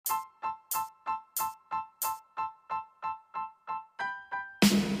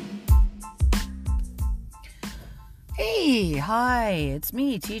Hi, it's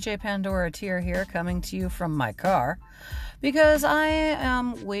me, TJ Pandora Tier here, coming to you from my car because I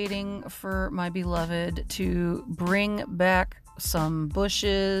am waiting for my beloved to bring back some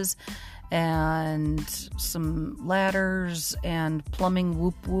bushes and some ladders and plumbing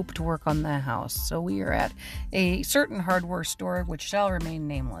whoop to work on the house. So we are at a certain hardware store which shall remain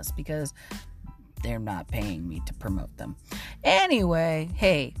nameless because they're not paying me to promote them. Anyway,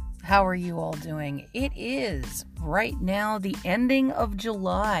 hey, how are you all doing? It is right now the ending of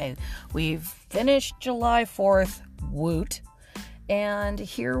July. We've finished July 4th, woot. And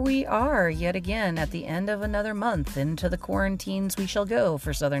here we are yet again at the end of another month. Into the quarantines we shall go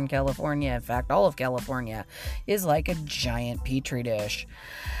for Southern California. In fact, all of California is like a giant petri dish.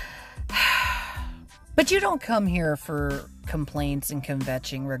 But you don't come here for complaints and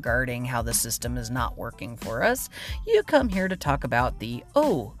kvetching regarding how the system is not working for us. You come here to talk about the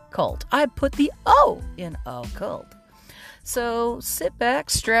occult. I put the O in occult. So sit back,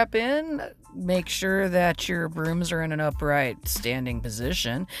 strap in, make sure that your brooms are in an upright standing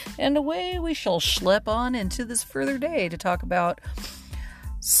position, and away we shall schlep on into this further day to talk about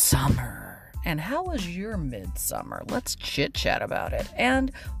summer. And how was your midsummer? Let's chit-chat about it.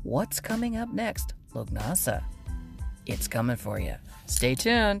 And what's coming up next? Lugnasa. It's coming for you. Stay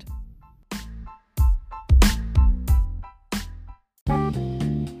tuned.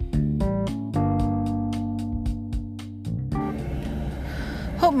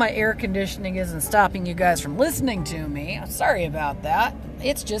 Hope my air conditioning isn't stopping you guys from listening to me. Sorry about that.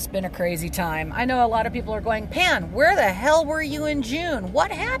 It's just been a crazy time. I know a lot of people are going, Pan, where the hell were you in June?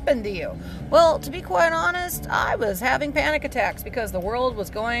 What happened to you? Well, to be quite honest, I was having panic attacks because the world was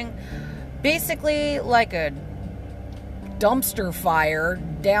going basically like a dumpster fire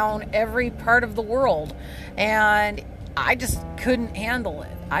down every part of the world. And I just couldn't handle it.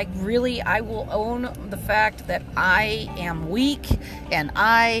 I will own the fact that I am weak and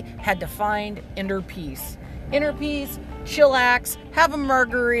I had to find inner peace. Inner peace, chillax, have a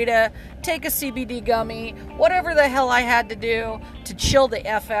margarita, take a CBD gummy, whatever the hell I had to do to chill the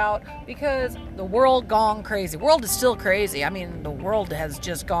F out because the world gone crazy. The world is still crazy. I mean, the world has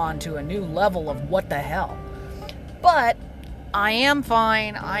just gone to a new level of what the hell. But I am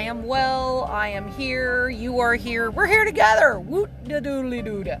fine. I am well. I am here. You are here. We're here together.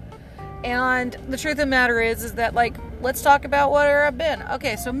 Woot-da-doodly-doo-da. And the truth of the matter is that, let's talk about where I've been.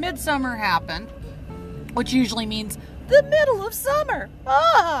 Okay, so midsummer happened, which usually means the middle of summer.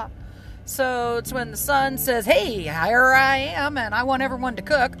 So it's when the sun says, hey, here I am, and I want everyone to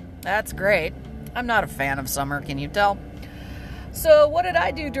cook. That's great. I'm not a fan of summer, can you tell? So what did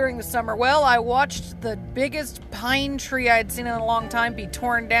I do during the summer? Well, I watched the biggest pine tree I'd seen in a long time be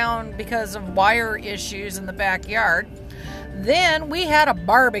torn down because of wire issues in the backyard. Then we had a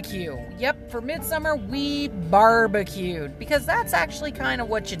barbecue. Yep, for midsummer, we barbecued. Because that's actually kind of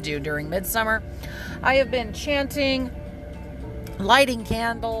what you do during midsummer. I have been chanting, lighting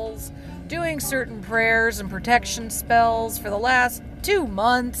candles, doing certain prayers and protection spells for the last 2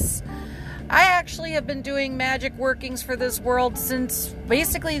 months. I actually have been doing magic workings for this world since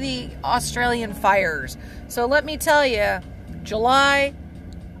basically the Australian fires. So let me tell you, July,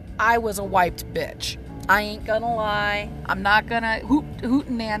 I was a wiped bitch. I ain't gonna lie. I'm not gonna hoot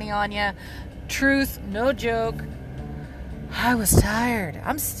and nanny on you. Truth, no joke. I was tired.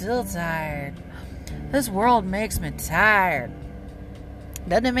 I'm still tired. This world makes me tired.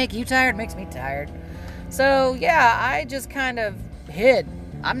 Doesn't it make you tired? It makes me tired. So yeah, I just kind of hid.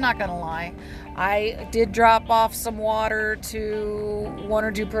 I'm not gonna lie. I did drop off some water to 1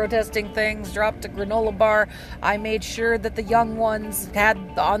 or 2 protesting things, dropped a granola bar. I made sure that the young ones had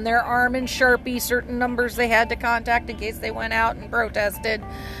on their arm in Sharpie certain numbers they had to contact in case they went out and protested.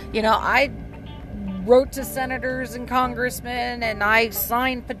 I wrote to senators and congressmen and I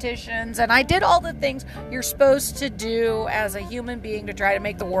signed petitions and I did all the things you're supposed to do as a human being to try to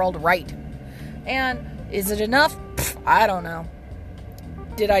make the world right. And is it enough? I don't know.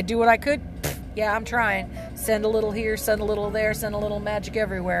 Did I do what I could? Yeah, I'm trying. Send a little here, send a little there, send a little magic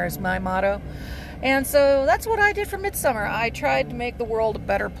everywhere is my motto. And so that's what I did for midsummer. I tried to make the world a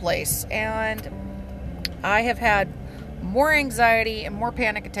better place. And I have had more anxiety and more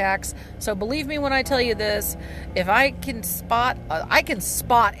panic attacks. So believe me when I tell you this, if I can spot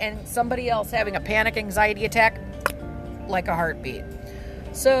and somebody else having a panic anxiety attack like a heartbeat.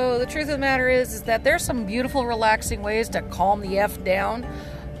 So the truth of the matter is that there's some beautiful relaxing ways to calm the F down.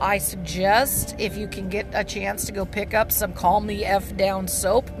 I suggest, if you can get a chance, to go pick up some Calm the F Down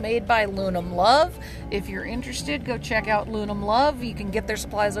soap made by Lunam Love. If you're interested, go check out Lunam Love. You can get their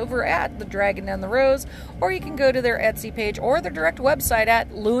supplies over at The Dragon and the Rose, or you can go to their Etsy page or their direct website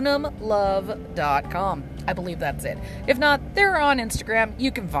at lunamlove.com. I believe that's it. If not, they're on Instagram.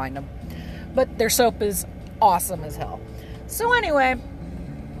 You can find them. But their soap is awesome as hell. So anyway,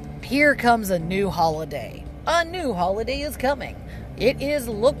 here comes a new holiday. A new holiday is coming. It is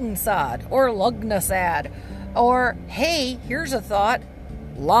Lughnasadh, or Lughnasadh, or, hey, here's a thought,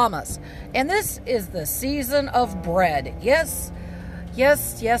 Lammas. And this is the season of bread. Yes,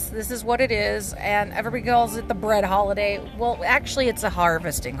 this is what it is, and everybody calls it the bread holiday. Well, actually, it's a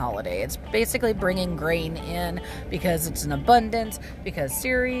harvesting holiday. It's basically bringing grain in because it's an abundance, because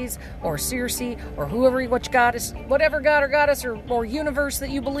Ceres, or Circe, or which goddess, whatever god or goddess or universe that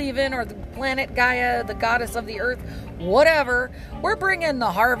you believe in, or the planet Gaia, the goddess of the earth, whatever, we're bringing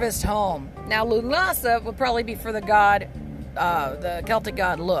the harvest home. Now, Lughnasadh would probably be for the god, the Celtic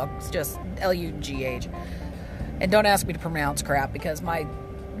god Lugh, just L-U-G-H. And don't ask me to pronounce crap because my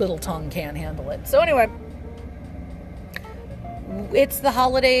little tongue can't handle it. So anyway, it's the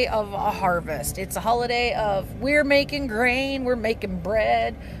holiday of a harvest. It's a holiday of we're making grain, we're making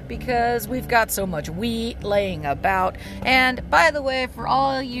bread because we've got so much wheat laying about. And by the way, for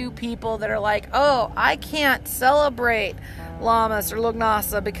all you people that are like, oh, I can't celebrate Lammas or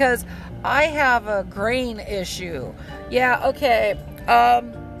Lughnasadh because I have a grain issue. Yeah, okay.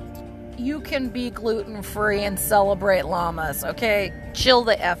 You can be gluten-free and celebrate Lammas, okay? Chill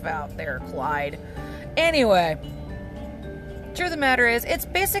the F out there, Clyde. Anyway, truth of the matter is, it's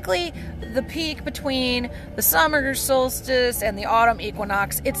basically the peak between the summer solstice and the autumn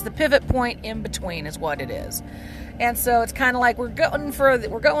equinox. It's the pivot point in between is what it is. And so it's kind of like we're going for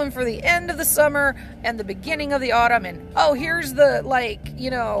the end of the summer and the beginning of the autumn, and oh, here's the,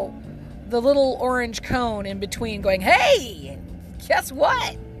 the little orange cone in between going, hey, guess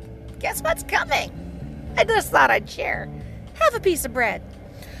what? Guess what's coming? I just thought I'd share. Have a piece of bread.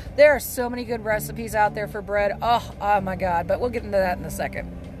 There are so many good recipes out there for bread. Oh my God. But we'll get into that in a second.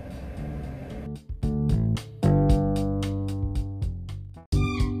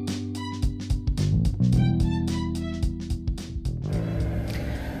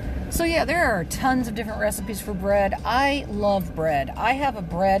 So yeah, there are tons of different recipes for bread. I love bread. I have a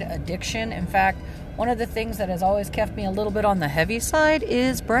bread addiction. In fact, one of the things that has always kept me a little bit on the heavy side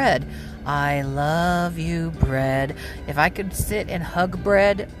is bread. I love you, bread. If I could sit and hug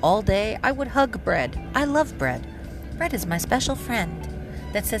bread all day, I would hug bread. I love bread. Bread is my special friend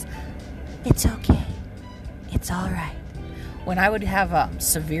that says, it's okay. It's all right. When I would have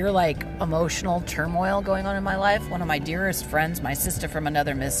severe, emotional turmoil going on in my life, one of my dearest friends, my sister from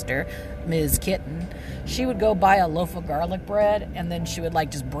another mister, Ms. Kitten, she would go buy a loaf of garlic bread, and then she would,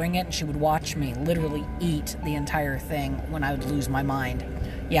 just bring it, and she would watch me literally eat the entire thing when I would lose my mind.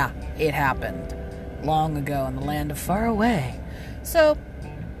 Yeah, it happened long ago in the land of far away. So,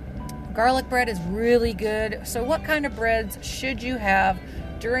 garlic bread is really good. So what kind of breads should you have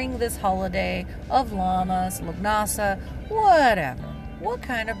during this holiday of Lammas, Lughnasadh, whatever? What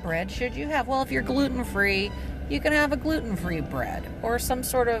kind of bread should you have? Well, if you're gluten-free, you can have a gluten-free bread or some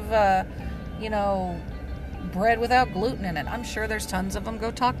sort of, bread without gluten in it. I'm sure there's tons of them.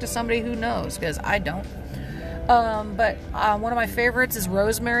 Go talk to somebody who knows, because I don't. But one of my favorites is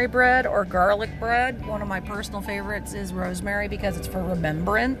rosemary bread or garlic bread. One of my personal favorites is rosemary because it's for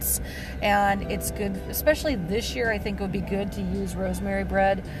remembrance, and it's good, especially this year. I think it would be good to use rosemary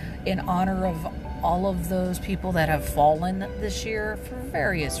bread in honor of all of those people that have fallen this year for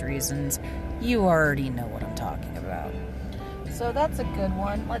various reasons. You already know what I'm talking about. So that's a good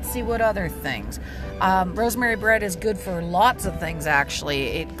one. Let's see what other things. Rosemary bread is good for lots of things, actually.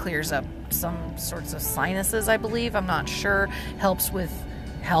 It clears up some sorts of sinuses, I believe. I'm not sure. Helps with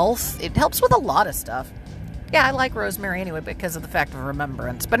health. It helps with a lot of stuff. Yeah, I like rosemary anyway because of the fact of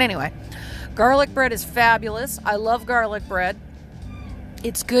remembrance. But anyway, garlic bread is fabulous. I love garlic bread.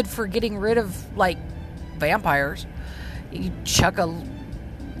 It's good for getting rid of, vampires. You chuck a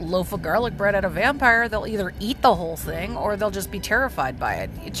loaf of garlic bread at a vampire, they'll either eat the whole thing or they'll just be terrified by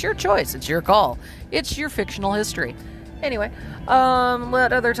it. It's your choice. It's your call. It's your fictional history. Anyway,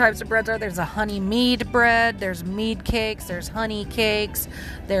 what other types of breads are there? There's a honey mead bread. There's mead cakes. There's honey cakes.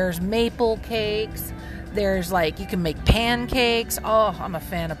 There's maple cakes. There's you can make pancakes. Oh, I'm a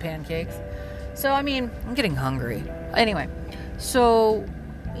fan of pancakes. So, I'm getting hungry. Anyway, so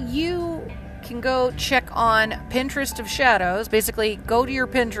you can go check on Pinterest of Shadows. Basically, go to your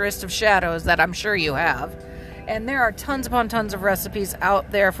Pinterest of Shadows that I'm sure you have. And there are tons upon tons of recipes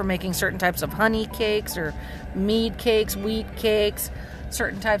out there for making certain types of honey cakes or mead cakes, wheat cakes.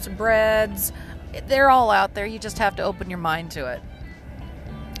 certain types of breads. They're all out there. You just have to open your mind to it.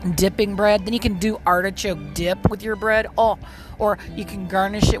 Dipping bread, then you can do artichoke dip with your bread. Oh, or you can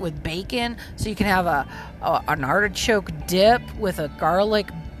garnish it with bacon. So you can have an artichoke dip with a garlic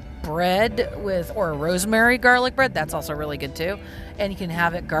bread or a rosemary garlic bread. That's also really good too. And you can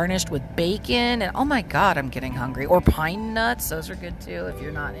have it garnished with bacon. And oh my God, I'm getting hungry. Or pine nuts. Those are good too. If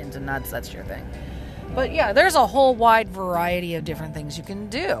you're not into nuts, that's your thing. But yeah, there's a whole wide variety of different things you can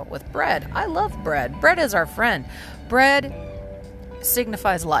do with bread. I love bread. Bread is our friend. Bread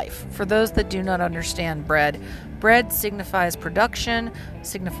signifies life. For those that do not understand bread signifies production,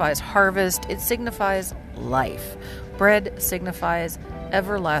 signifies harvest, it signifies life. Bread signifies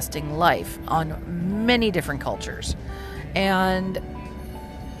everlasting life on many different cultures. And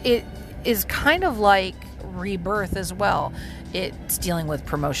it is kind of like rebirth as well. It's dealing with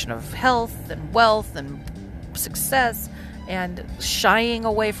promotion of health and wealth and success and shying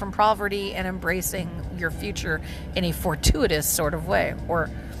away from poverty and embracing your future in a fortuitous sort of way, or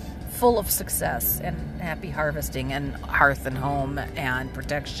full of success and happy harvesting and hearth and home and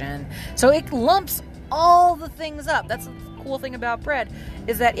protection. So it lumps all the things up. That's the cool thing about bread,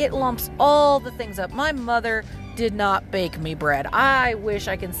 is that it lumps all the things up. My mother did not bake me bread. I wish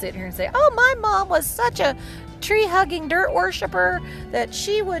I can sit here and say, oh, my mom was such a tree-hugging dirt worshiper that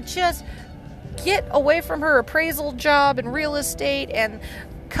she would just get away from her appraisal job in real estate and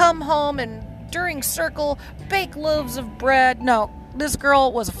come home and during circle bake loaves of bread. No, this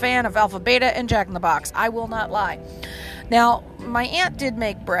girl was a fan of Alpha Beta and Jack in the Box. I will not lie. Now, my aunt did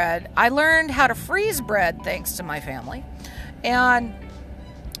make bread. I learned how to freeze bread thanks to my family. And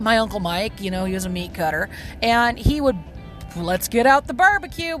my Uncle Mike, he was a meat cutter, and he would, let's get out the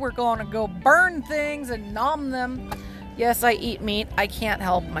barbecue. We're going to go burn things and nom them. Yes, I eat meat. I can't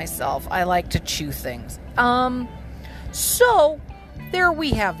help myself. I like to chew things. So there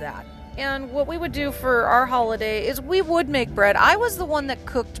we have that. And what we would do for our holiday is we would make bread. I was the one that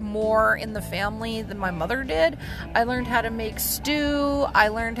cooked more in the family than my mother did. I learned how to make stew. I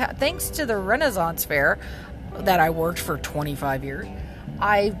learned how, thanks to the Renaissance Fair that I worked for 25 years,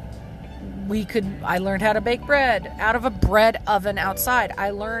 I learned how to bake bread out of a bread oven outside.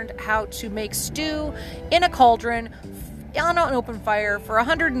 I learned how to make stew in a cauldron on an open fire for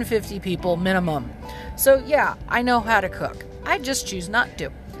 150 people minimum. So yeah, I know how to cook. I just choose not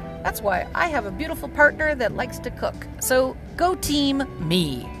to. That's why I have a beautiful partner that likes to cook. So go team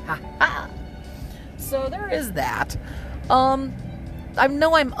me. Ha ha. So there is that. I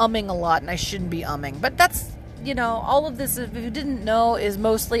know I'm umming a lot and I shouldn't be umming, but that's, all of this, if you didn't know, is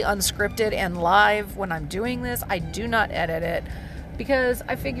mostly unscripted and live when I'm doing this. I do not edit it because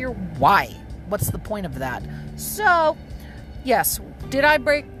I figure, why? What's the point of that? So, yes, did I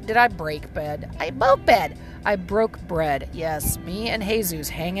break bread? I broke bread. Yes, me and Jesus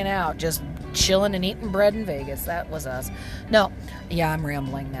hanging out, just chilling and eating bread in Vegas. That was us. No, yeah, I'm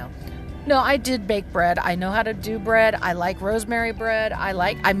rambling now. No, I did bake bread. I know how to do bread. I like rosemary bread.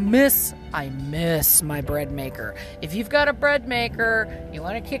 I miss my bread maker. If you've got a bread maker, you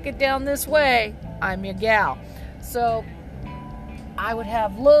want to kick it down this way, I'm your gal. So I would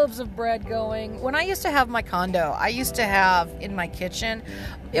have loaves of bread going. When I used to have my condo, I used to have in my kitchen,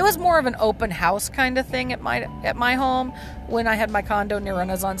 it was more of an open house kind of thing at my home. When I had my condo near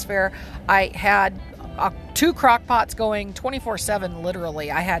Renaissance Fair, I had 2 crock pots going 24/7,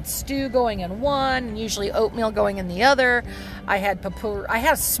 literally. I had stew going in one, and usually oatmeal going in the other. I had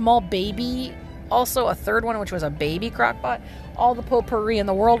a small baby, also a third one, which was a baby crock pot. All the potpourri in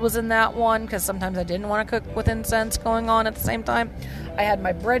the world was in that one, because sometimes I didn't want to cook with incense going on at the same time. I had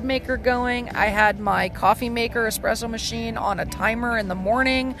my bread maker going. I had my coffee maker espresso machine on a timer in the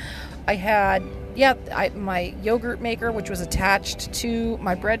morning. I had, my yogurt maker, which was attached to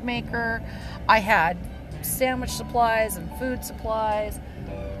my bread maker. I had sandwich supplies and food supplies.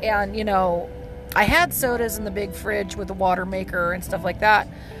 And, I had sodas in the big fridge with the water maker and stuff like that.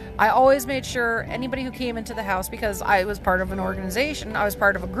 I always made sure anybody who came into the house, because I was part of an organization, I was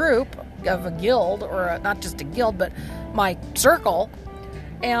part of a group, of a guild, or not just a guild, but my circle,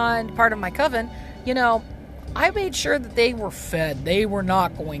 and part of my coven, I made sure that they were fed. They were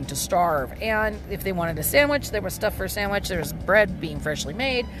not going to starve. And if they wanted a sandwich, there was stuff for a sandwich. There was bread being freshly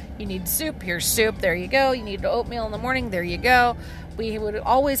made. You need soup. Here's soup. There you go. You need oatmeal in the morning. There you go. We would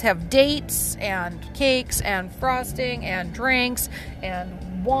always have dates and cakes and frosting and drinks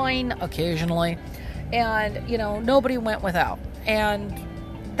and wine occasionally. And, nobody went without. And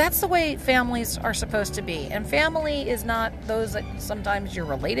that's the way families are supposed to be. And family is not those that sometimes you're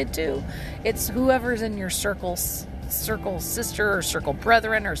related to. It's whoever's in your circle sister or circle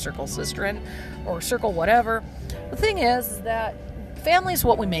brethren or circle sisterin or circle whatever. The thing is that Family's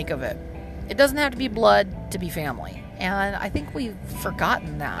what we make of it. It doesn't have to be blood to be family. And I think we've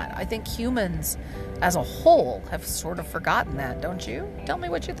forgotten that. I think humans as a whole have sort of forgotten that, don't you? Tell me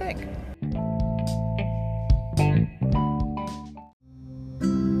what you think.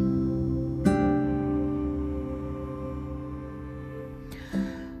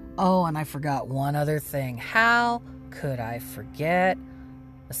 Oh, and I forgot one other thing. How could I forget?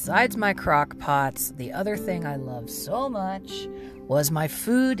 Besides my crock pots, the other thing I love so much was my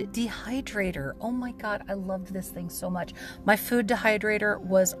food dehydrator. Oh my God, I loved this thing so much. My food dehydrator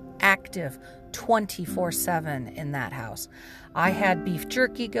was active 24/7 in that house. I had beef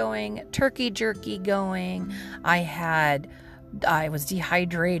jerky going, turkey jerky going. I was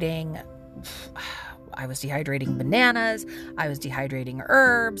dehydrating bananas. I was dehydrating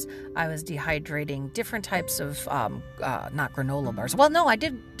herbs. I was dehydrating different types of, not granola bars. Well, no, I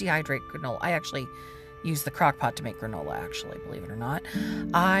did dehydrate granola. I actually used the crock pot to make granola, actually, believe it or not.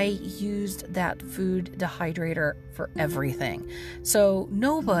 I used that food dehydrator for everything. So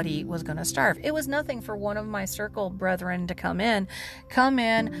nobody was going to starve. It was nothing for one of my circle brethren to come in,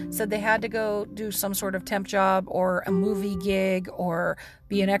 said they had to go do some sort of temp job or a movie gig or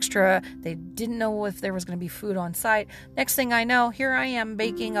be an extra. They didn't know if there was going to be food on site. Next thing I know, here I am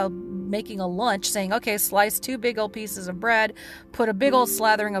making a lunch, saying, okay, slice 2 big old pieces of bread, put a big old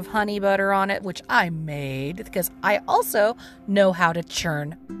slathering of honey butter on it, which I made because I also know how to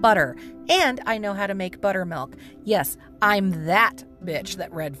churn butter and I know how to make buttermilk. Yes, I'm that bitch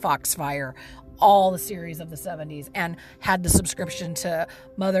that read Foxfire, all the series of the 70s, and had the subscription to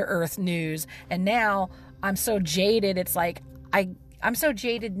Mother Earth News. And now I'm so jaded. It's like, I'm so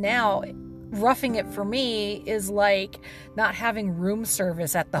jaded now. Roughing it for me is like not having room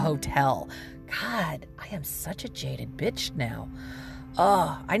service at the hotel. God, I am such a jaded bitch now.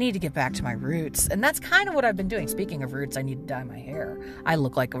 Oh, I need to get back to my roots. And that's kind of what I've been doing. Speaking of roots, I need to dye my hair. I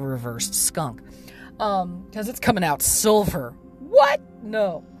look like a reversed skunk. Because it's coming out silver. What?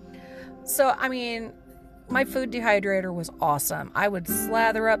 No. So, I mean, my food dehydrator was awesome. I would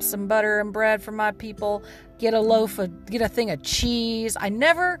slather up some butter and bread for my people, get a thing of cheese. I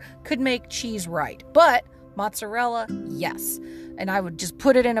never could make cheese right, but mozzarella, yes. And I would just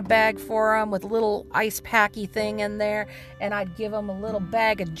put it in a bag for them with a little ice packy thing in there. And I'd give them a little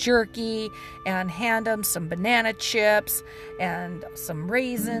bag of jerky and hand them some banana chips and some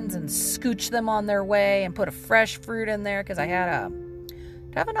raisins and scooch them on their way and put a fresh fruit in there because I had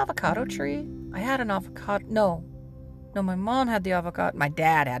did I have an avocado tree? I had an avocado. No, my mom had the avocado. My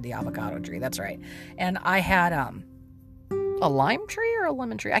dad had the avocado tree. That's right. And I had a lime tree or a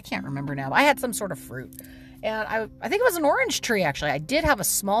lemon tree. I can't remember now. But I had some sort of fruit. And I think it was an orange tree, actually. I did have a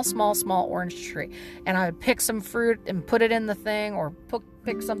small orange tree. And I would pick some fruit and put it in the thing or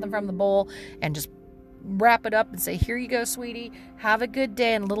pick something from the bowl and just wrap it up and say, here you go, sweetie. Have a good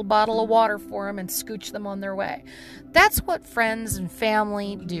day, and a little bottle of water for them and scooch them on their way. That's what friends and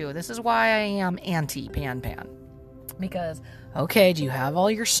family do. This is why I am anti-Pan. Because, okay, do you have all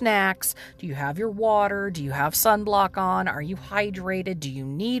your snacks? Do you have your water? Do you have sunblock on? Are you hydrated? Do you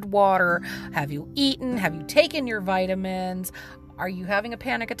need water? Have you eaten? Have you taken your vitamins? Are you having a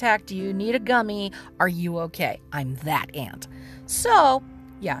panic attack? Do you need a gummy? Are you okay? I'm that aunt. So,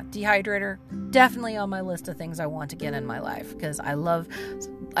 yeah, dehydrator, definitely on my list of things I want to get in my life because I love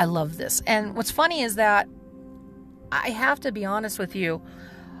this. And what's funny is that I have to be honest with you,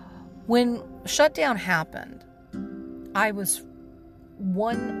 when shutdown happened, I was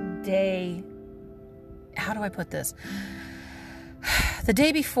one day, how do I put this? The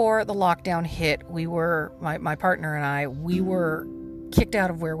day before the lockdown hit, my partner and I, we were kicked out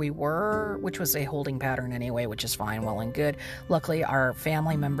of where we were, which was a holding pattern anyway, which is fine, well and good. Luckily, our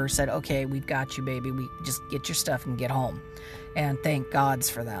family members said, okay, we've got you, baby. We just get your stuff and get home. And thank gods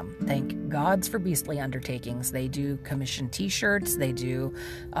for them. Thank gods for Beastly Undertakings. They do commission t-shirts. They do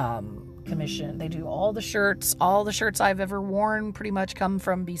they do all the shirts. All the shirts I've ever worn pretty much come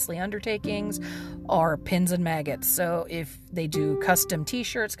from Beastly Undertakings or Pins and Maggots. So if they do custom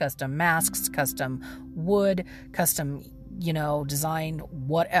t-shirts, custom masks, custom wood, custom designed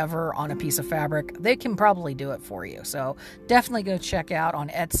whatever on a piece of fabric, they can probably do it for you. So definitely go check out on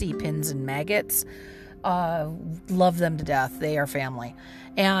Etsy, Pins and Maggots. Love them to death. They are family.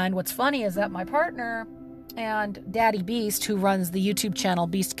 And what's funny is that my partner and Daddy Beast, who runs the YouTube channel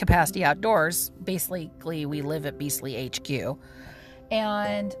Beast Capacity Outdoors, basically we live at Beastly HQ.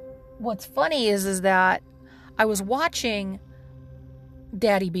 And what's funny is that I was watching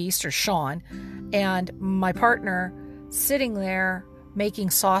Daddy Beast, or Sean, and my partner sitting there making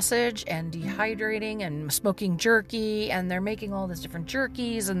sausage and dehydrating and smoking jerky, and they're making all these different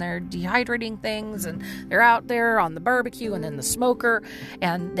jerkies, and they're dehydrating things, and they're out there on the barbecue and in the smoker,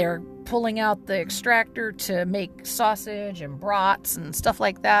 and they're pulling out the extractor to make sausage and brats and stuff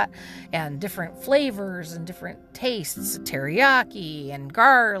like that, and different flavors and different tastes, teriyaki and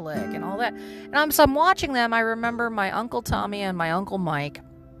garlic and all that. And so I'm watching them. I remember my Uncle Tommy and my Uncle Mike,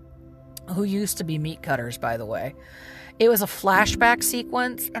 who used to be meat cutters, by the way. It was a flashback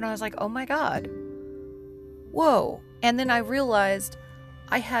sequence, and I was like, oh my God, whoa. And then I realized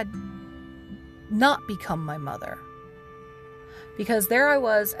I had not become my mother. Because there I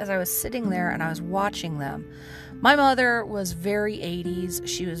was, as I was sitting there and I was watching them. My mother was very 80s.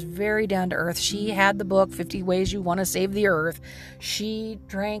 She was very down to earth. She had the book, 50 Ways You Want to Save the Earth. She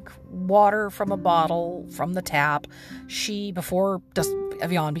drank water from a bottle from the tap. Before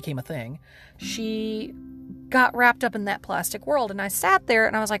Evian became a thing, she got wrapped up in that plastic world. And I sat there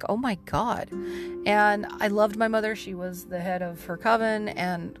and I was like, oh my God. And I loved my mother. She was the head of her coven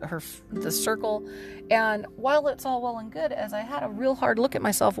and the circle. And while it's all well and good, as I had a real hard look at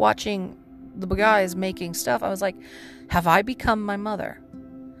myself watching the guys making stuff, I was like, have I become my mother?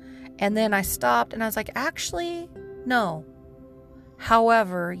 And then I stopped and I was like, actually, no.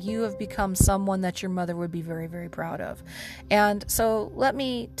 However, you have become someone that your mother would be very, very proud of. And so let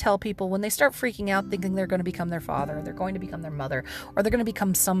me tell people, when they start freaking out thinking they're going to become their father, or they're going to become their mother, or they're going to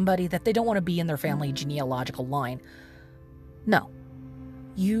become somebody that they don't want to be in their family genealogical line, no.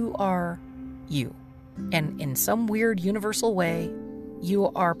 You are you. And in some weird universal way, you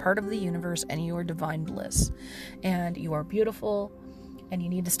are part of the universe, and you are divine bliss. And you are beautiful, and you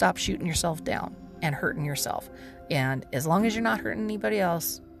need to stop shooting yourself down and hurting yourself. And as long as you're not hurting anybody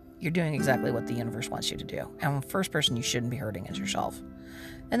else, you're doing exactly what the universe wants you to do. And the first person you shouldn't be hurting is yourself.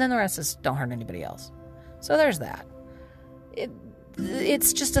 And then the rest is don't hurt anybody else. So there's that.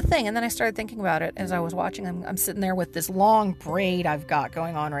 It's just a thing. And then I started thinking about it as I was watching. I'm sitting there with this long braid I've got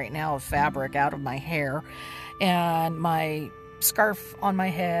going on right now of fabric out of my hair, and my scarf on my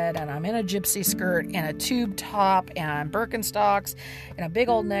head, and I'm in a gypsy skirt and a tube top and Birkenstocks and a big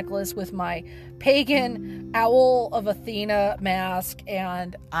old necklace with my pagan owl of Athena mask,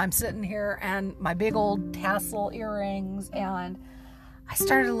 and I'm sitting here and my big old tassel earrings, and I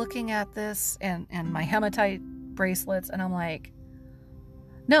started looking at this and my hematite bracelets, and I'm like,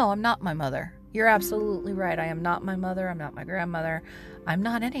 no, I'm not my mother. You're absolutely right. I am not my mother. I'm not my grandmother. I'm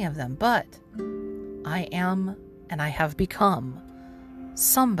not any of them, but I am, and I have become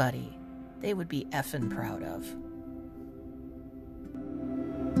somebody they would be effing proud of.